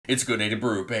It's good day to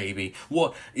brew, baby.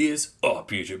 What is up,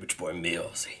 YouTube? It's your boy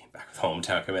Millsy, back with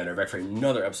Hometown Commander, back for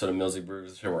another episode of Millsy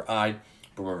Brews, here where I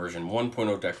brew my version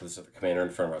 1.0 deck with the Commander in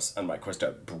front of us on my quest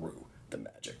to brew the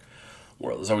magic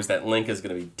world. As always, that link is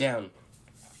going to be down in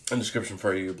the description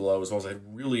for you below, as well as I'd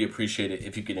really appreciate it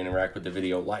if you could interact with the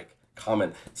video, like,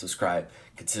 comment, subscribe,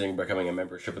 considering becoming a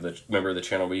member of the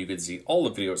channel where you can see all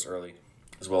the videos early,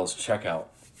 as well as check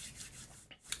out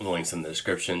the links in the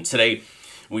description. Today,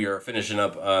 we are finishing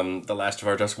up the last of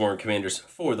our Duskmourn commanders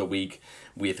for the week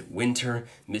with Winter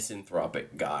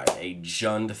Misanthropic Guy, a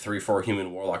Jund 3/4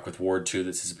 human warlock with Ward 2.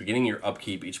 This is beginning your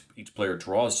upkeep. Each player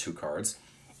draws 2 cards.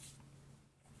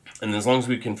 And as long as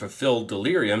we can fulfill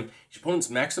Delirium, each opponent's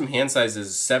maximum hand size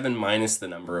is 7 minus the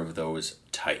number of those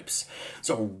types.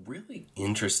 So a really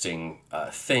interesting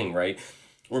thing, right?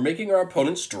 We're making our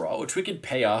opponents draw, which we could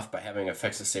pay off by having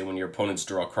effects that say when your opponents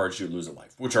draw cards, you lose a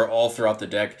life, which are all throughout the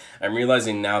deck. I'm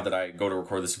realizing now that I go to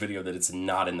record this video that it's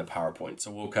not in the PowerPoint. So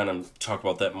we'll kind of talk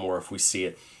about that more if we see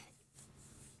it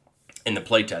in the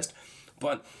playtest.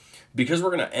 But because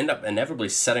we're going to end up inevitably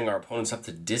setting our opponents up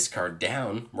to discard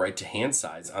down, right, to hand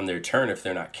size on their turn if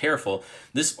they're not careful,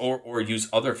 this or use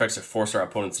other effects to force our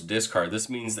opponents to discard. This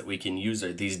means that we can use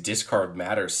these discard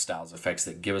matters styles effects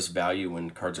that give us value when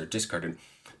cards are discarded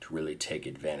to really take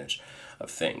advantage of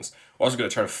things. We're also going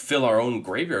to try to fill our own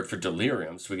graveyard for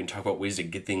Delirium, so we can talk about ways to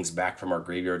get things back from our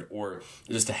graveyard or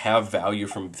just to have value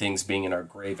from things being in our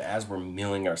grave as we're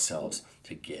milling ourselves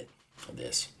to get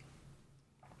this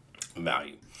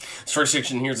value. This first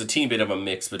section here is a teeny bit of a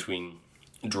mix between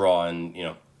draw and,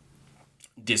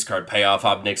 discard payoff.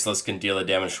 Ob Nixilis can deal a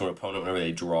damage to an opponent whenever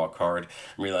they draw a card.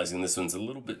 I'm realizing this one's a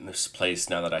little bit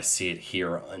misplaced now that I see it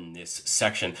here in this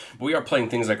section. But we are playing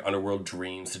things like Underworld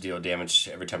Dreams to deal damage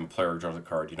every time a player draws a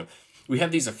card. We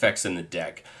have these effects in the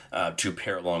deck to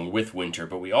pair along with Winter,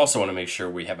 but we also want to make sure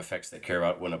we have effects that care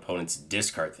about when opponents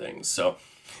discard things. So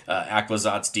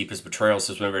Aklazot's Deepest Betrayal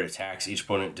says whenever it attacks, each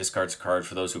opponent discards a card.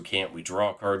 For those who can't, we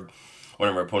draw a card.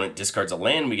 Whenever our opponent discards a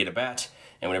land, we get a bat.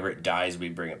 And whenever it dies, we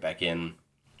bring it back in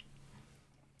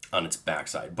on its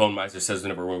backside. Bone Miser says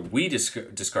whenever we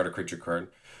discard a creature card,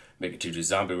 make it 2/2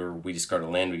 zombie. Whenever we discard a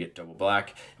land, we get double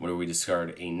black. And whenever we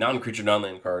discard a non-creature,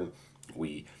 non-land card,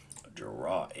 we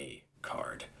draw a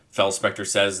card. Fell Spectre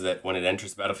says that when it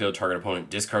enters the battlefield, target opponent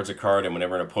discards a card, and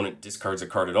whenever an opponent discards a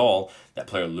card at all, that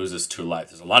player loses 2 life.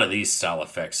 There's a lot of these style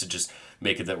effects to just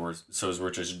make it that we're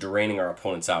just draining our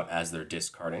opponents out as they're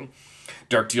discarding.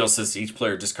 Dark Deal says each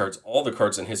player discards all the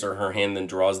cards in his or her hand, then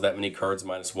draws that many cards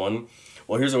 -1.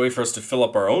 Well, here's a way for us to fill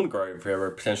up our own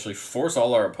graveyard, potentially force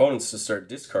all our opponents to start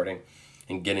discarding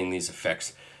and getting these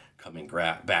effects coming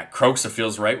back. Croxa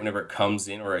feels right whenever it comes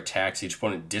in or attacks. Each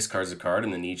opponent discards a card,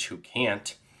 and then each who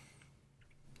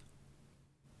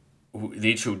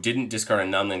didn't discard a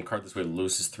non-land card this way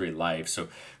loses 3 life. So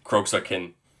Croxa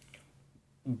can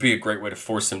be a great way to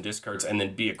force some discards and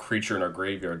then be a creature in our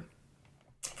graveyard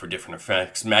for different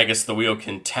effects. Magus the Wheel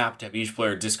can tap to have each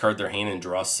player discard their hand and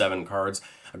draw 7 cards.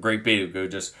 A great way to go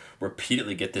just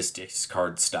repeatedly get this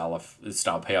discard style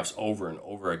payoffs over and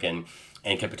over again,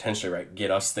 and can potentially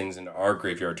get us things into our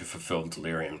graveyard to fulfill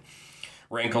Delirium.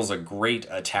 Rankle's a great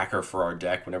attacker for our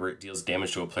deck. Whenever it deals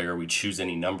damage to a player, we choose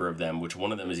any number of them, which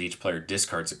one of them is each player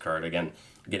discards a card. Again,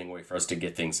 getting a way for us to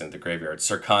get things into the graveyard.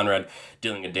 Sir Conrad,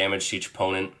 dealing a damage to each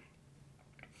opponent.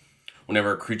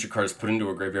 Whenever a creature card is put into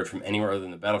a graveyard from anywhere other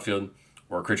than the battlefield,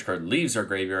 or a creature card leaves our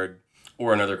graveyard,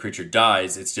 or another creature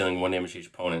dies, it's dealing 1 damage to each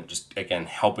opponent. Just, again,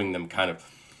 helping them kind of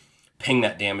ping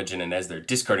that damage in, and as they're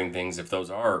discarding things, if those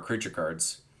are creature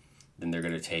cards, then they're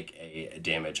going to take a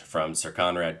damage from Sir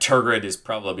Conrad. Tergrid is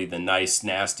probably the nice,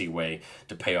 nasty way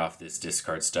to pay off this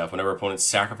discard stuff. Whenever opponent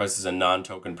sacrifices a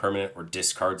non-token permanent or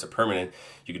discards a permanent,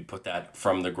 you can put that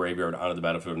from the graveyard onto the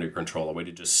battlefield under your control. A way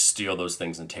to just steal those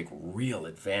things and take real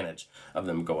advantage of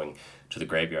them going to the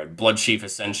graveyard. Bloodchief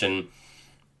Ascension,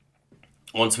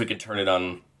 once we can turn it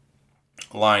on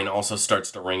line, also starts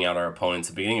to ring out our opponents.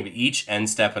 At the beginning of each end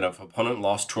step, and if opponent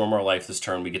lost 2 or more life this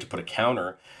turn, we get to put a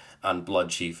counter on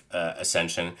Bloodchief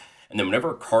Ascension. And then whenever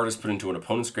a card is put into an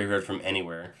opponent's graveyard from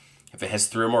anywhere, if it has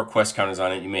 3 or more quest counters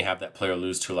on it, you may have that player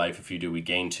lose 2 life. If you do, we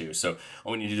gain 2. So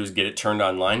all we need to do is get it turned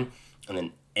online, and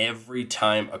then every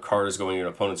time a card is going to an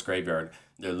opponent's graveyard,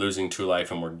 they're losing 2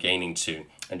 life and we're gaining 2,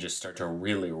 and just start to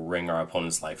really wring our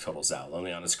opponent's life totals out.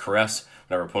 Liliana's Caress,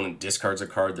 whenever opponent discards a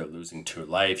card, they're losing 2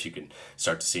 life. You can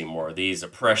start to see more of these.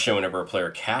 Oppression, whenever a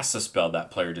player casts a spell, that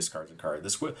player discards a card.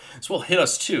 This will hit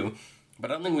us too, but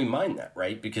I don't think we mind that,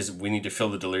 right? Because we need to fill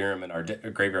the Delirium in our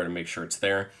graveyard and make sure it's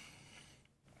there.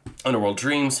 Underworld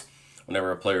Dreams,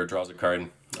 Whenever a player draws a card,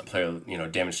 a player,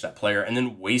 damage that player. And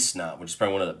then Waste Not, which is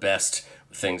probably one of the best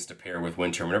things to pair with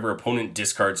Winter. Whenever opponent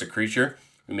discards a creature,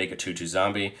 we make a 2/2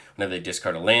 zombie. Whenever they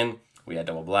discard a land, we add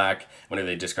double black. Whenever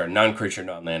they discard a non-creature,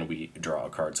 non-land, we draw a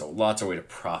card. So lots of way to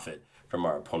profit from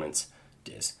our opponent's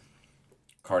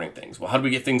discarding things. Well, how do we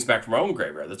get things back from our own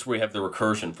graveyard? That's where we have the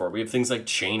recursion for. We have things like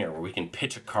Chainer, where we can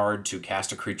pitch a card to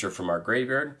cast a creature from our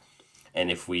graveyard. And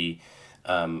if we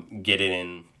get it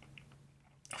in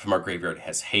from our graveyard, it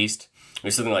has haste. We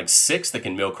have something like 6 that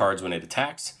can mill cards when it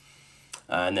attacks.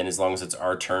 And then as long as it's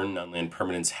our turn, non-land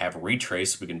permanents have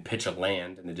retrace. We can pitch a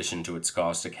land in addition to its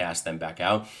cost to cast them back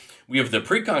out. We have the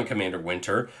Precon Commander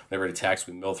Winter. Whenever it attacks,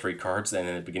 we mill 3 cards. Then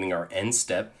in the beginning of our end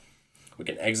step, we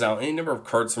can exile any number of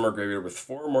cards from our graveyard with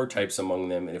 4 or more types among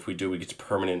them. And if we do, we get to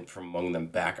permanent from among them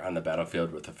back on the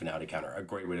battlefield with a finality counter. A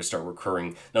great way to start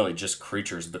recurring not only just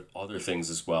creatures, but other things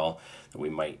as well that we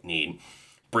might need.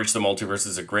 Breach the Multiverse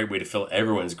is a great way to fill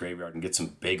everyone's graveyard and get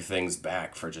some big things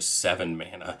back for just 7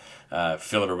 mana.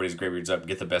 Fill everybody's graveyards up,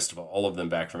 get the best of all of them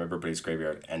back from everybody's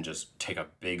graveyard, and just take a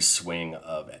big swing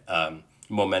of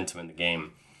momentum in the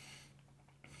game.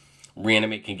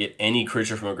 Reanimate can get any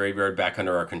creature from a graveyard back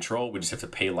under our control. We just have to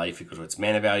pay life equal to its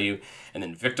mana value. And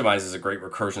then Victimize is a great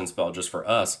recursion spell just for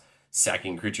us.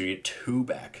 Sacking a creature, you get 2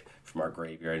 back from our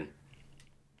graveyard.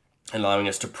 And allowing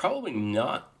us to probably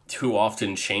not too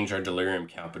often change our Delirium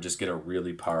count, but just get a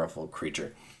really powerful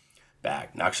creature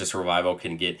back. Noxious Revival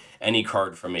can get any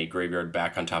card from a graveyard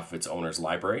back on top of its owner's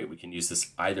library. We can use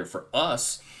this either for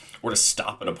us or to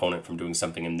stop an opponent from doing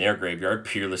something in their graveyard.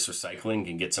 Peerless Recycling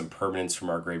can get some permanents from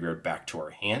our graveyard back to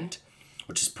our hand,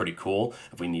 which is pretty cool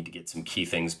if we need to get some key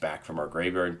things back from our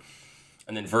graveyard.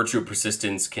 And then Virtue of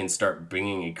Persistence can start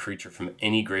bringing a creature from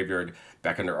any graveyard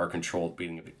back under our control,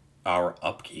 beating our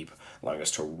upkeep, allowing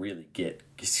us to really get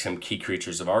some key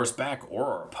creatures of ours back or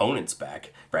our opponents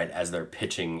back, right, as they're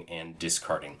pitching and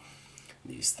discarding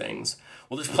these things.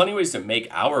 Well, there's plenty of ways to make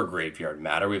our graveyard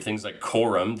matter. We have things like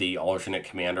Korum, the alternate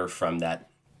commander from that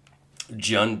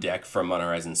Jund deck from Modern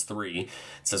Horizons 3. It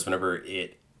says whenever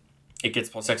it gets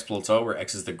 +X/+O, where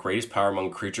X is the greatest power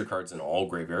among creature cards in all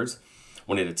graveyards.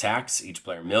 When it attacks, each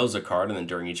player mills a card, and then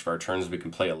during each of our turns, we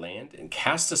can play a land and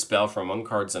cast a spell from among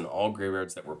cards in all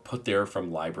graveyards that were put there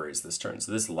from libraries this turn.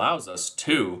 So this allows us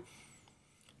to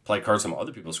play cards from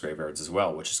other people's graveyards as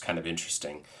well, which is kind of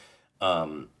interesting.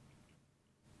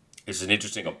 It's an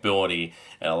interesting ability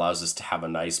and allows us to have a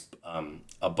nice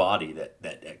a body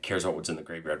that cares about what's in the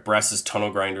graveyard. Brass's Tunnel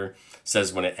Grinder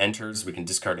says when it enters, we can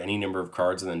discard any number of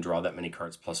cards and then draw that many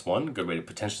cards +1. Good way to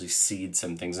potentially seed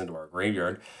some things into our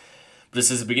graveyard. This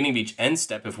is the beginning of each end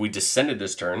step if we descended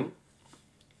this turn.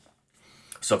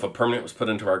 So if a permanent was put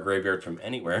into our graveyard from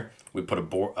anywhere, we put a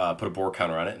boar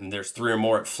counter on it, and there's 3 or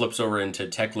more, it flips over into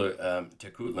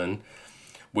Tekutlin,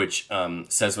 which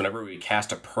says whenever we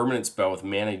cast a permanent spell with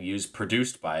mana used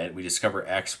produced by it, we discover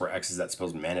X, where X is that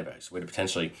spell's mana value. So we to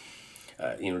potentially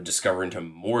discover into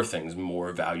more things,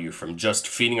 more value from just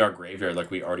feeding our graveyard like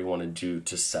we already want to do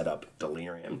to set up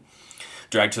Delirium.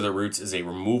 Drag to the Roots is a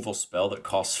removal spell that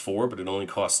costs 4, but it only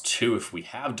costs 2 if we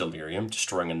have Delirium,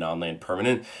 destroying a non-land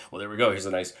permanent. Well, there we go. Here's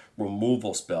a nice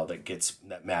removal spell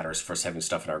that matters for us having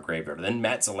stuff in our graveyard. And then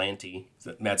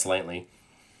Matzlantley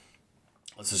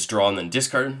lets us draw and then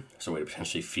discard, so a way to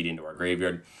potentially feed into our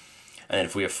graveyard. And then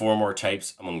if we have 4 more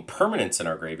types among permanents in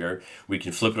our graveyard, we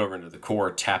can flip it over into the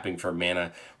core, tapping for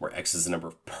mana, where X is the number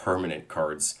of permanent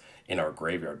cards in our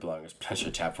graveyard, allowing us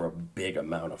potentially tap for a big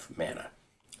amount of mana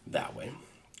that way.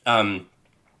 At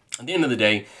the end of the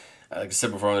day, like I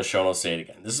said before on the show, and I'll say it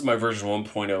again, this is my version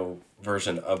 1.0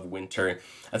 version of Winter.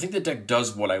 I think the deck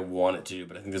does what I want it to do,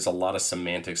 but I think there's a lot of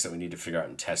semantics that we need to figure out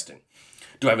in testing.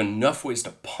 Do I have enough ways to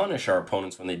punish our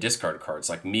opponents when they discard cards,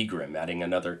 like Megrim, adding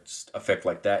another effect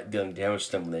like that, dealing damage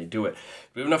to them when they do it? Do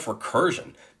we have enough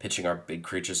recursion, pitching our big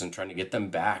creatures and trying to get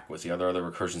them back with the other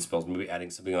recursion spells, maybe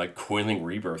adding something like Coiling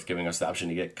Rebirth, giving us the option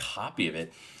to get a copy of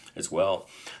it as well.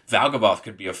 Valgaboth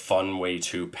could be a fun way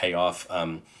to pay off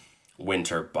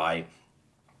Winter by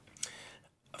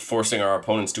forcing our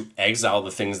opponents to exile the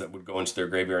things that would go into their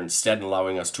graveyard instead, and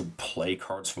allowing us to play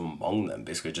cards from among them,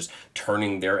 basically just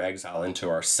turning their exile into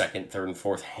our 2nd, 3rd, and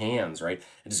 4th hands, right?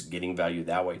 And just getting value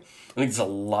that way. I think there's a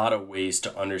lot of ways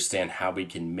to understand how we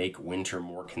can make Winter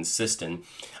more consistent.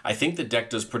 I think the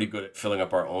deck does pretty good at filling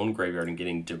up our own graveyard and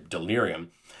getting Delirium.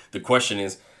 The question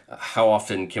is, how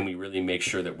often can we really make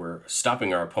sure that we're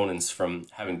stopping our opponents from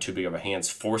having too big of a hands,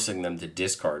 forcing them to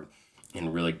discard,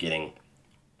 and really getting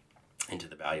into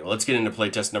the value? Well, let's get into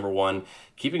playtest number 1.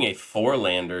 Keeping a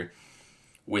 4-lander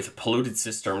with Polluted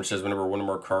Cistern, which says whenever 1 or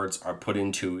more cards are put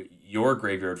into your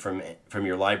graveyard from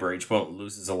your library, each opponent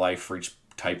loses a life for each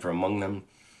type from among them.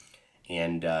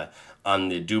 And on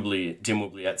the Dim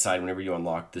Oubliette side, whenever you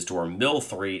unlock this door, mill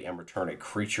 3 and return a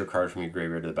creature card from your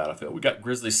graveyard to the battlefield. We got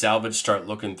Grizzly Salvage, start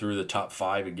looking through the top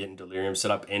 5 and getting Delirium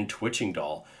set up, and Twitching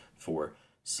Doll for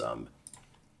some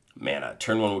mana.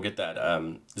 Turn 1, we'll get that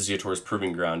Zeator's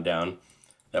Proving Ground down.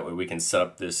 That way we can set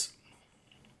up this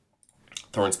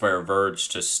Thornspire Verge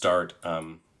to start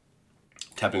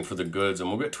tapping for the goods, and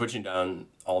we'll get Twitching down,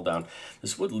 all down.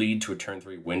 This would lead to a turn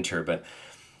 3 Winter, but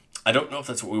I don't know if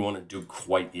that's what we want to do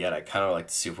quite yet. I kind of like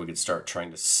to see if we could start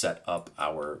trying to set up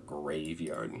our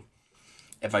graveyard.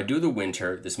 If I do the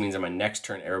Winter, this means on my next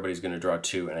turn, everybody's going to draw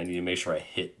 2, and I need to make sure I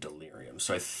hit Delirium.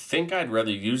 So I think I'd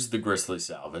rather use the Grizzly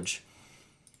Salvage.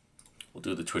 We'll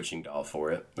do the Twitching Doll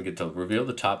for it. We get to reveal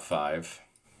the top 5.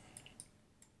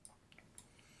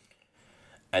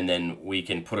 And then we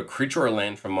can put a creature or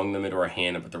land from among them into our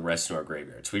hand and put the rest into our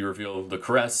graveyard. So we reveal the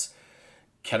Caress,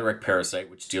 Cataract Parasite,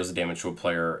 which deals damage to a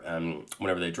player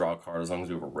whenever they draw a card, as long as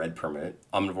we have a red permanent.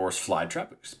 Omnivore's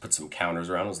Flytrap, which put some counters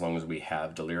around as long as we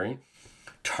have Delirium.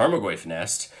 Tarmogoyf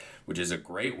Nest, which is a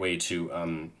great way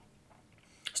to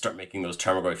start making those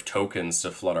Tarmogoyf tokens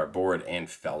to flood our board, and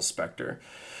Fell Spectre.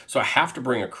 So I have to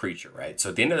bring a creature, right? So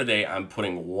at the end of the day, I'm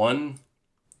putting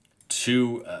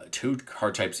two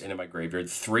card types into my graveyard,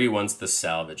 3 once the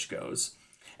salvage goes,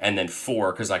 and then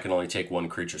 4 because I can only take 1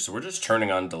 creature. So we're just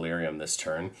turning on Delirium this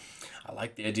turn. I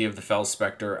like the idea of the Fell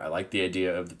Spectre. I like the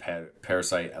idea of the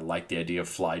Parasite. I like the idea of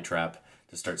Flytrap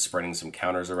to start spreading some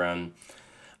counters around.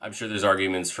 I'm sure there's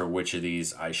arguments for which of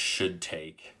these I should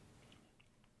take.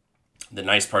 The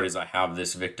nice part is I have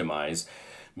this Victimize,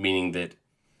 meaning that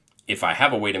if I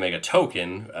have a way to make a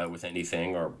token with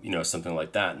anything, or something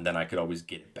like that, and then I could always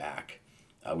get it back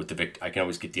with the I can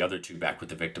always get the other 2 back with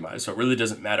the Victimize. So it really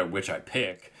doesn't matter which I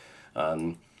pick.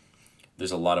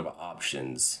 There's a lot of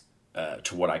options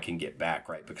to what I can get back,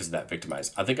 right? Because of that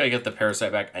Victimize. I think I get the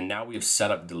Parasite back, and now we've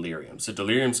set up Delirium. So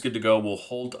Delirium's good to go. We'll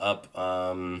hold up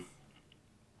black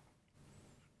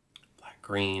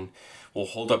green. We'll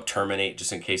hold up Terminate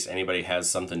just in case anybody has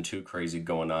something too crazy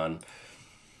going on.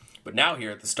 But now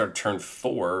here at the start of turn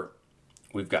 4,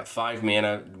 we've got 5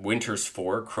 mana. Winter's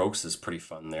 4. Croaks is pretty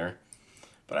fun there.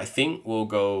 But I think we'll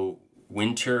go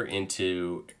Winter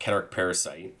into Cataract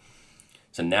Parasite.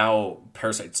 So now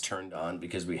Parasite's turned on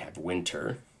because we have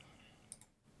Winter.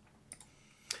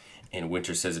 And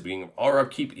Winter says at the beginning of our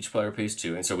upkeep, each player pays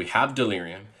 2. And so we have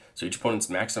Delirium. So each opponent's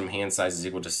maximum hand size is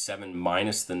equal to 7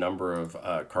 minus the number of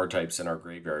card types in our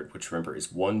graveyard, which remember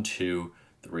is 1, 2,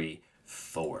 3,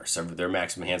 4. So their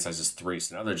maximum hand size is 3.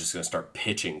 So now they're just going to start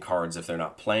pitching cards if they're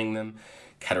not playing them.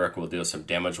 Cataract will deal some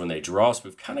damage when they draw. So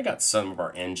we've kind of got some of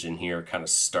our engine here kind of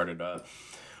started up.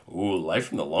 Ooh, Life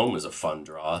from the Loam is a fun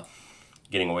draw.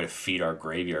 Getting a way to feed our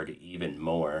graveyard even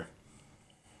more.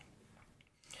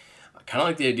 I kind of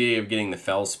like the idea of getting the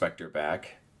Fell Spectre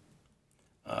back.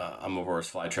 Omnivore's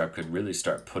Flytrap could really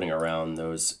start putting around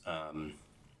those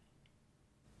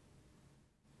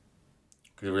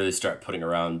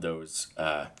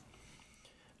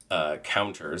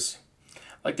counters.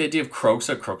 I like the idea of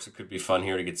Kroxa. Kroxa could be fun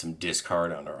here to get some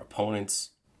discard on our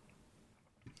opponents.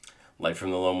 Life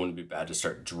from the Loam wouldn't be bad to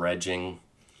start dredging.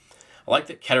 I like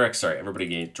that Cataract, sorry,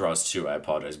 everybody draws 2. I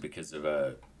apologize because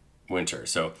of Winter.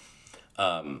 So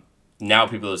now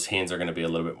people's hands are going to be a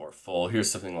little bit more full.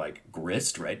 Here's something like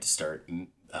Grist, right, to start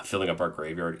filling up our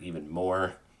graveyard even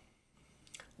more.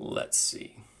 Let's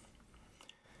see.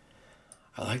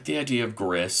 I like the idea of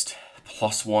Grist.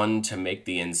 +1 to make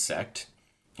the insect.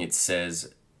 It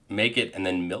says make it and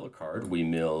then mill a card. We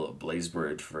mill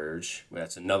Blazebridge Verge.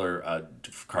 That's another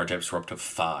card types for up to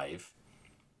 5.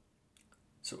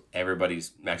 So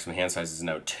everybody's maximum hand size is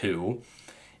now 2.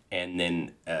 And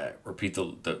then repeat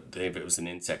if it was an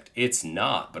insect. It's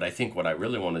not, but I think what I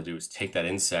really want to do is take that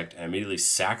insect and immediately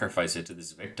sacrifice it to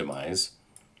this Victimize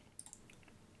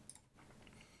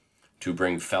to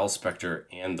bring Fell Spectre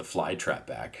and the Flytrap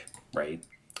back, right?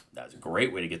 That's a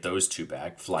great way to get those 2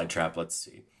 back. Flytrap, let's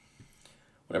see.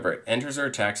 Whenever it enters or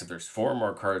attacks, if there's 4 or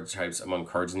more card types among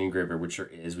cards in the graveyard, which there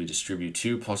is, we distribute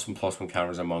 2 +1/+1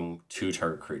 counters among 2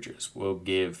 target creatures. We'll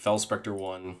give Fell Spectre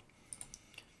 1,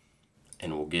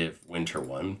 and we'll give Winter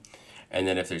 1. And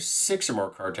then if there's 6 or more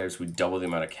card types, we double the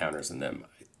amount of counters in them.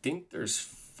 I think there's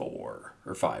 4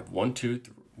 or 5. 1, 2,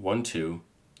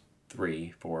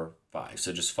 3, 4, 5.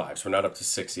 So just 5. So we're not up to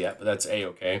 6 yet, but that's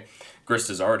A-okay. Grist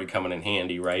is already coming in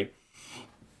handy, right?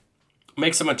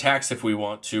 Make some attacks if we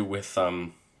want to with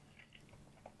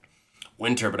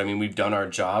Winter, but I mean, we've done our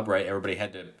job, right?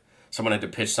 Someone had to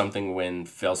pitch something when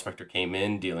Fell Spectre came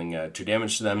in, dealing 2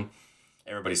 damage to them.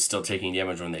 Everybody's still taking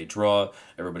damage when they draw.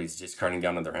 Everybody's discarding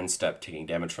down on their end step, taking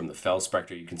damage from the Fell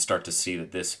Spectre. You can start to see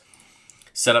that this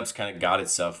setup's kind of got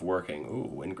itself working. Ooh,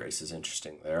 Windgrace is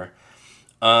interesting there.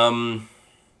 I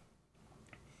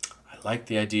like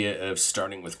the idea of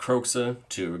starting with Kroxa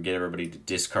to get everybody to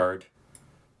discard.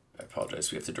 I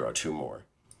apologize, we have to draw 2 more.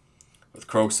 With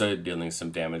Kroxa, dealing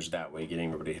some damage that way,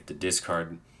 getting everybody to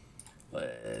discard.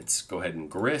 Let's go ahead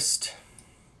and Grist.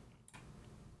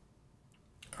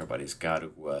 Everybody's got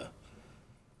to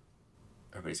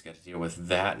deal with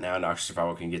that now. Noxious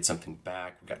Survival can get something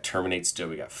back. We got Terminate still.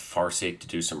 We got Farscape to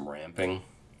do some ramping.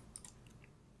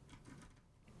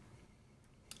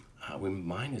 We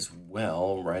might as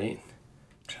well, right?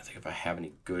 I'm trying to think if I have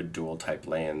any good dual type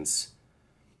lands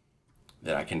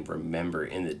that I can remember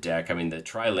in the deck. I mean, the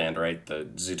Tri-land, right? The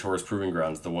Zatora's Proving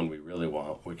Grounds, the one we really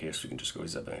want. I guess we can just go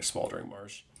with a Smoldering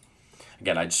Marsh.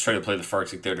 Again, I just try to play the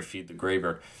Farseek there to feed the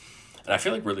graveyard. And I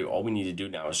feel like really all we need to do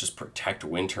now is just protect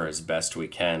Winter as best we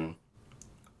can.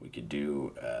 We could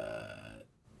do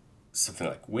something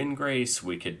like Windgrace.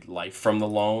 We could Life from the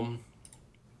Loam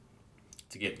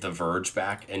to get the Verge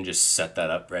back and just set that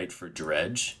up, right, for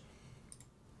Dredge.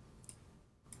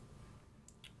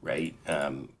 Right?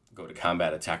 Go to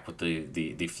combat, attack with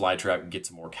the Fly Trap, get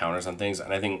some more counters on things.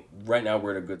 And I think right now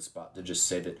we're in a good spot to just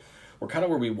say that we're kind of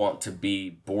where we want to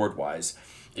be board-wise.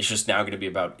 It's just now going to be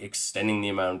about extending the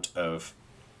amount of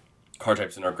card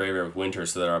types in our graveyard with Winter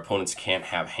so that our opponents can't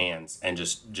have hands, and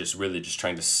just really just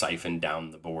trying to siphon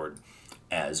down the board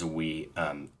as we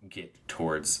get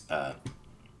towards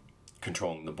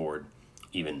controlling the board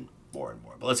even more and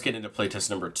more. But let's get into playtest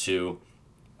number 2.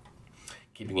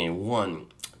 Keeping a 1,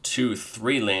 2,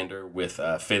 3 lander with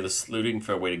Faithless Looting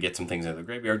for a way to get some things out of the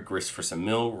graveyard, Grist for some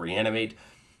mill, Reanimate,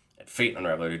 and Fate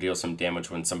Unraveler to deal some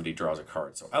damage when somebody draws a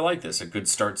card. So I like this. A good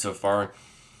start so far.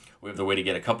 We have the way to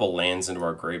get a couple lands into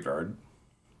our graveyard.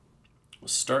 We'll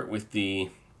start with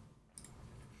the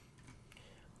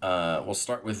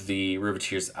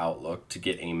Riveteer's Outlook to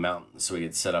get a mountain, so we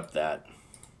could set up that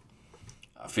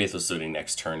Faithless Looting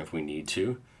next turn if we need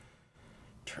to.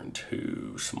 Turn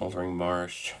 2, Smoldering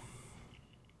Marsh.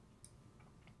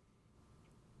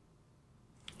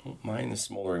 Don't mind the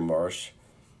Smoldering Marsh.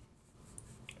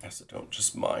 I also don't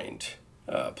just mind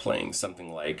playing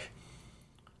something like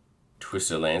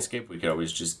Twisted Landscape. We could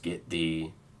always just get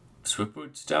the Swift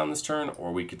Boots down this turn,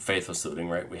 or we could Faithless Looting,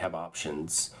 right? We have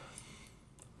options.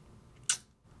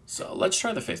 So let's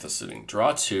try the Faithless Looting.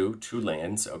 Draw 2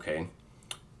 lands, okay.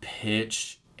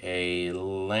 Pitch a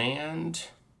land.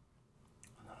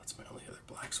 Oh, that's my only other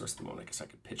black source at the moment. I guess I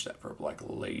could pitch that for a black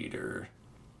later.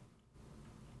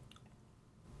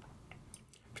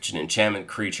 Pitch an enchantment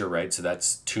creature, right? So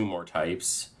that's 2 more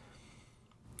types.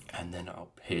 And then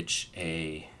I'll pitch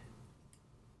a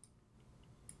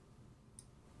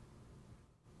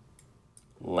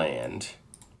land.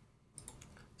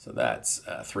 So that's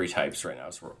 3 types right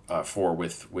now. So we're 4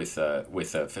 with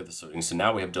Faithless Looting. So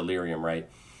now we have Delirium, right?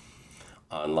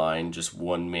 Online, just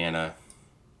 1 mana.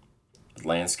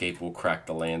 Landscape, we'll crack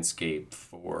the Landscape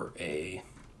for a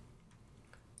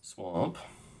swamp.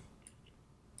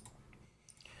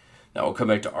 Now we'll come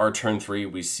back to our turn 3.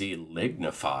 We see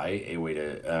Lignify, a way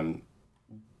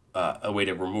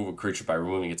to remove a creature by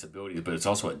removing its abilities, but it's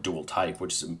also a dual type,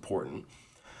 which is important.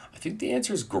 I think the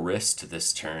answer is Grist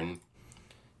this turn.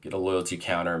 Get a loyalty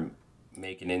counter,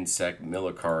 make an insect, mill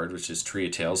a card, which is Tree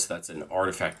of Tales. So that's an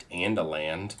artifact and a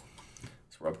land.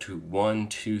 So we're up to 1,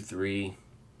 2, 3,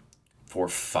 4,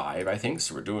 5, I think.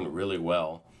 So we're doing really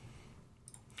well.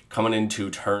 Coming into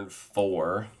turn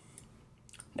 4.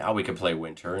 Now we can play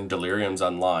Winter, and Delirium's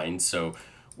online, so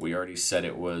we already said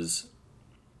it was...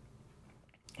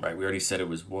 Right, we already said it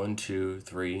was 1, 2,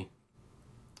 3,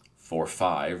 4,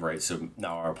 5, right? So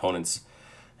now our opponent's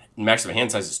maximum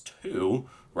hand size is 2,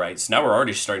 right? So now we're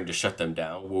already starting to shut them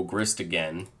down. We'll Grist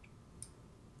again.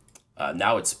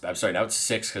 Now it's 6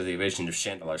 because of the Evasion of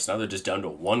Chandelier. So now they're just down to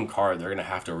 1 card. They're going to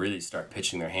have to really start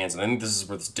pitching their hands. And I think this is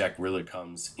where this deck really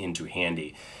comes into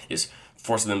handy, is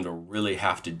forcing them to really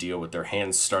have to deal with their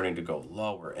hands starting to go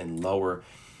lower and lower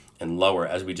and lower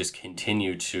as we just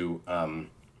continue to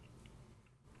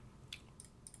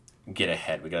get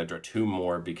ahead. We got to draw 2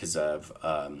 more because of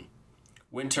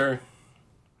Winter.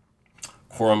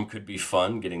 Quorum could be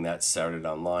fun, getting that started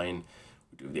online.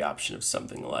 We do have the option of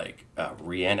something like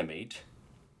Reanimate.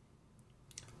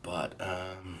 But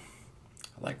I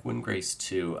like Windgrace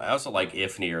too. I also like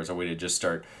Ifnir as a way to just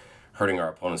start hurting our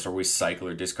opponents. Or we cycle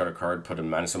or discard a card, put a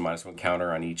 -1/-1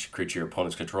 counter on each creature your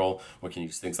opponents control. We can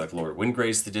use things like Lord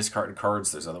Windgrace to discard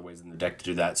cards. There's other ways in the deck to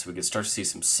do that. So we can start to see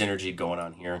some synergy going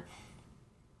on here.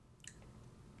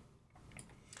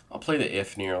 I'll play the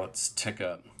Ifnir. Let's tick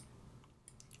up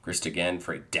Grist again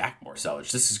for a Dakmor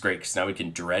Salvage. This is great because now we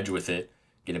can dredge with it,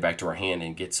 get it back to our hand,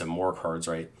 and get some more cards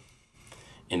right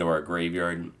into our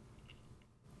graveyard.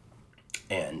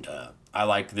 And I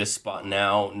like this spot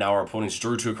now. Now our opponents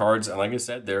drew 2 cards, and like I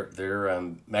said,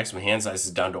 their maximum hand size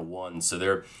is down to 1, so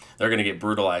they're going to get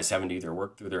brutalized, having to either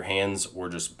work through their hands or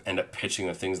just end up pitching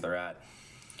the things they're at.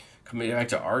 Coming back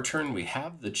to our turn, we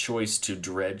have the choice to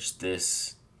dredge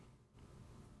this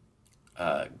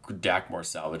Dakmor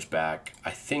Salvage back.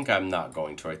 I think I'm not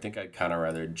going to. I think I'd kind of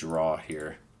rather draw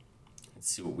here and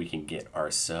see what we can get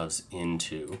ourselves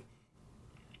into.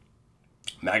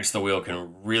 Magus the Wheel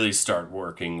can really start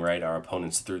working, right? Our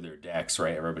opponents through their decks,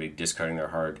 right? Everybody discarding their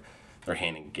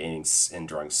hand and gaining and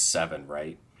drawing 7,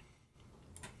 right?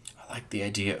 I like the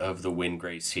idea of the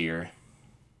Windgrace here.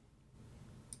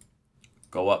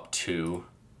 Go up 2.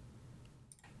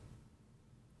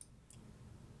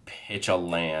 Pitch a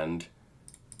land.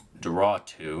 Draw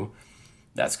 2.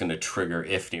 That's going to trigger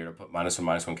Ifnir to put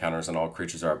 -1/-1 counters on all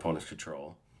creatures our opponents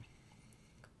control.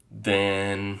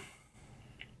 Then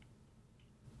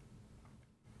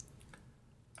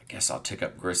I guess I'll tick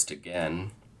up Grist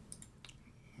again.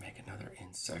 Make another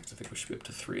insect. I think we should be up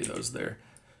to 3 of those there.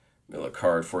 Mill a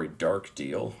card for a dark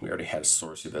deal. We already had a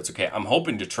sorcery. That's okay. I'm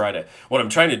hoping to try to... What I'm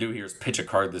trying to do here is pitch a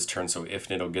card this turn, so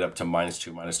Ifnir will get up to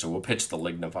 -2/-2. We'll pitch the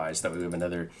Lignify so that we have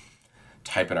another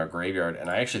type in our graveyard, and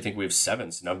I actually think we have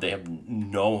 7s. No, they have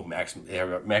no maximum. They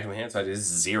have maximum hand size is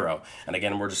 0, and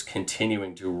again, we're just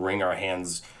continuing to wring our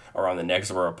hands around the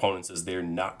necks of our opponents as they're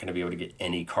not going to be able to get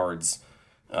any cards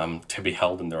to be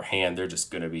held in their hand. They're just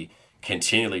going to be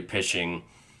continually pitching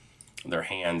their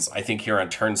hands. I think here on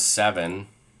turn 7,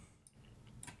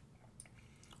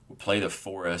 we'll play the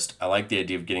Forest. I like the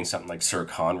idea of getting something like Sir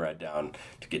Conrad down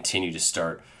to continue to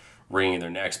start wringing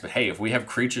their necks. But hey, if we have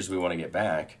creatures we want to get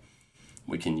back,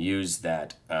 we can use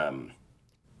that.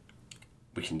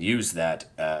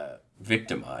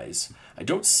 Victimize. I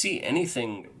don't see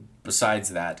anything besides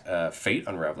that Fate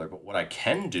Unraveler, but what I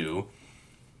can do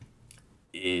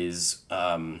is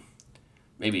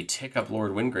maybe tick up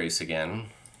Lord Windgrace again.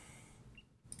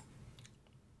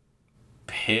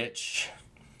 Pitch.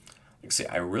 Like I say,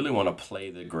 I really want to play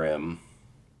the Grim,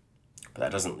 but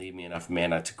that doesn't leave me enough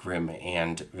mana to Grim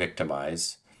and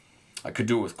Victimize. I could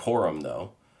do it with Corum,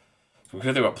 though. So we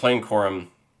could think about playing Corum,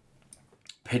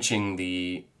 pitching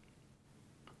the...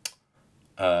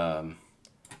 sorry,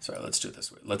 let's do it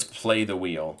this way. Let's play the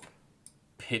Wheel,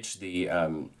 pitch the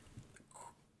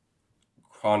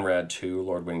Conrad to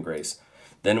Lord Windgrace.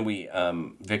 Then we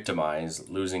Victimize,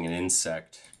 losing an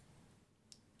insect.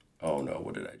 Oh no,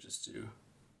 what did I just do?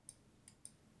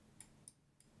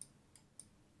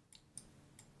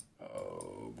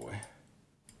 Oh boy.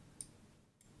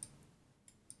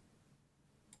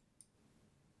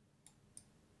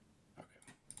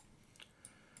 Okay.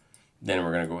 Then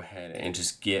we're going to go ahead and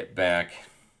just get back,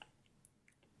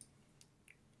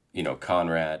 you know,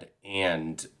 Conrad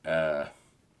and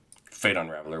Fate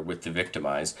Unraveler with the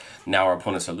Victimize. Now our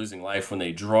opponents are losing life when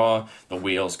they draw. The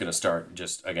Wheel's going to start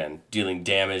just, again, dealing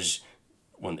damage.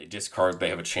 When they discard, they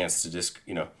have a chance to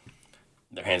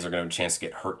their hands are going to have a chance to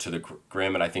get hurt to the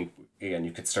Grim. And I think, again,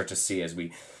 you can start to see as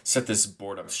we set this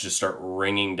board up, just start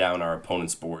ringing down our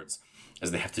opponents' boards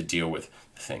as they have to deal with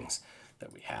the things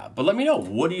that we have. But let me know,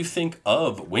 what do you think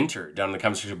of Winter down in the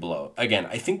comment section below? Again,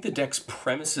 I think the deck's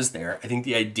premise is there. I think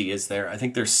the idea is there. I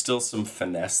think there's still some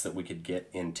finesse that we could get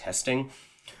in testing.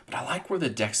 But I like where the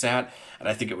deck's at, and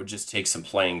I think it would just take some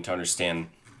playing to understand,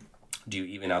 do you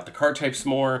even out the card types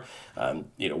more?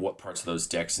 You know, what parts of those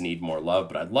decks need more love?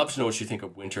 But I'd love to know what you think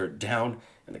of Winter down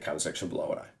in the comment section below,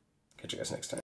 and I catch you guys next time.